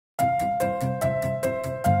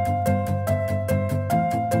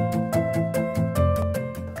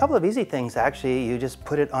couple of easy things actually. You just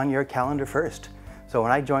put it on your calendar first. So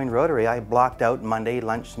when I joined Rotary, I blocked out Monday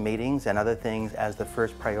lunch meetings and other things as the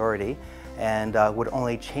first priority, and would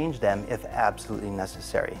only change them if absolutely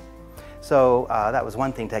necessary. So that was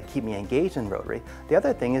one thing to keep me engaged in Rotary. The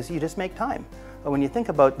other thing is you just make time. When you think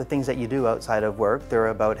about the things that you do outside of work, they're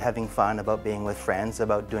about having fun, about being with friends,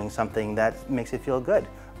 about doing something that makes you feel good.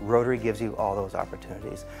 Rotary gives you all those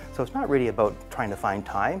opportunities. So it's not really about trying to find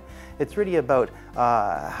time. It's really about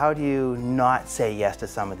how do you not say yes to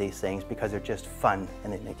some of these things because they're just fun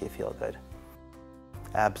and they make you feel good.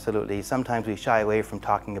 Absolutely. Sometimes we shy away from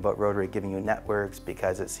talking about Rotary giving you networks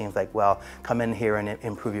because it seems like, well, come in here and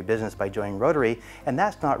improve your business by joining Rotary, and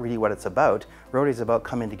that's not really what it's about. Rotary is about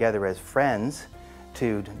coming together as friends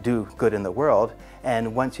to do good in the world,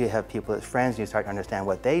 and once you have people as friends and you start to understand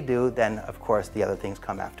what they do, then of course the other things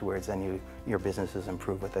come afterwards and your businesses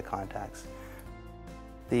improve with the contacts.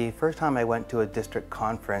 The first time I went to a district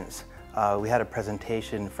conference, we had a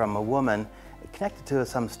presentation from a woman connected to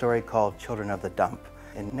some story called Children of the Dump.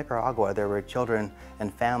 In Nicaragua, there were children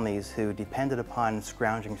and families who depended upon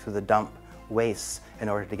scrounging through the dump wastes in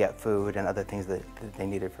order to get food and other things that they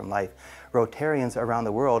needed from life. Rotarians around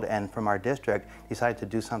the world and from our district decided to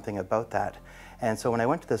do something about that. And so when I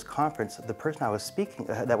went to this conference, the person that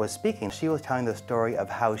was speaking, she was telling the story of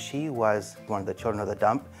how she was one of the children of the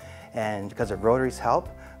dump, and because of Rotary's help,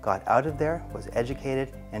 got out of there, was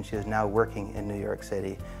educated, and she is now working in New York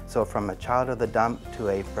City. So from a child of the dump to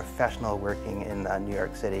a professional working in New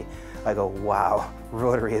York City, I go, wow,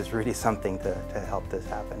 Rotary is really something to help this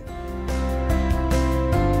happen.